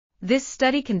This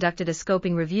study conducted a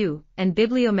scoping review and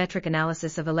bibliometric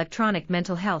analysis of electronic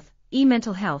mental health,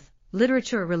 e-mental health,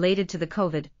 literature related to the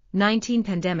COVID-19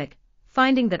 pandemic,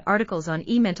 finding that articles on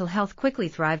e-mental health quickly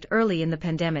thrived early in the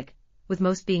pandemic, with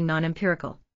most being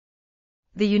non-empirical.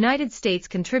 The United States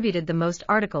contributed the most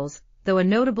articles, though a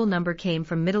notable number came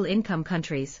from middle-income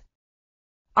countries.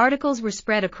 Articles were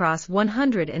spread across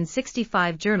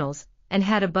 165 journals and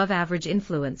had above-average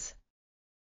influence.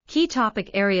 Key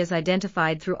topic areas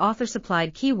identified through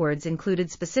author-supplied keywords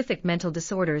included specific mental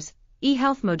disorders,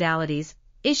 e-health modalities,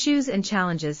 issues and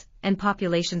challenges, and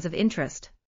populations of interest.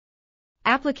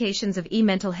 Applications of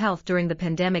e-mental health during the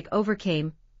pandemic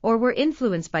overcame, or were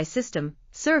influenced by system,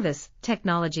 service,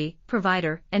 technology,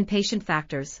 provider, and patient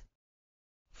factors.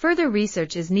 Further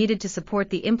research is needed to support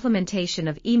the implementation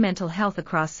of e-mental health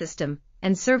across system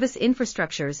and service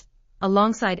infrastructures,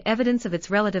 alongside evidence of its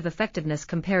relative effectiveness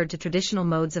compared to traditional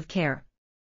modes of care.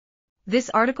 This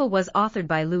article was authored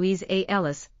by Louise A.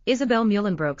 Ellis, Isabelle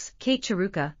Meulenbroeks, Kate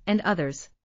Churruca, and others.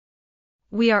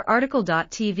 We are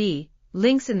RTCLTV,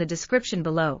 links in the description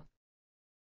below.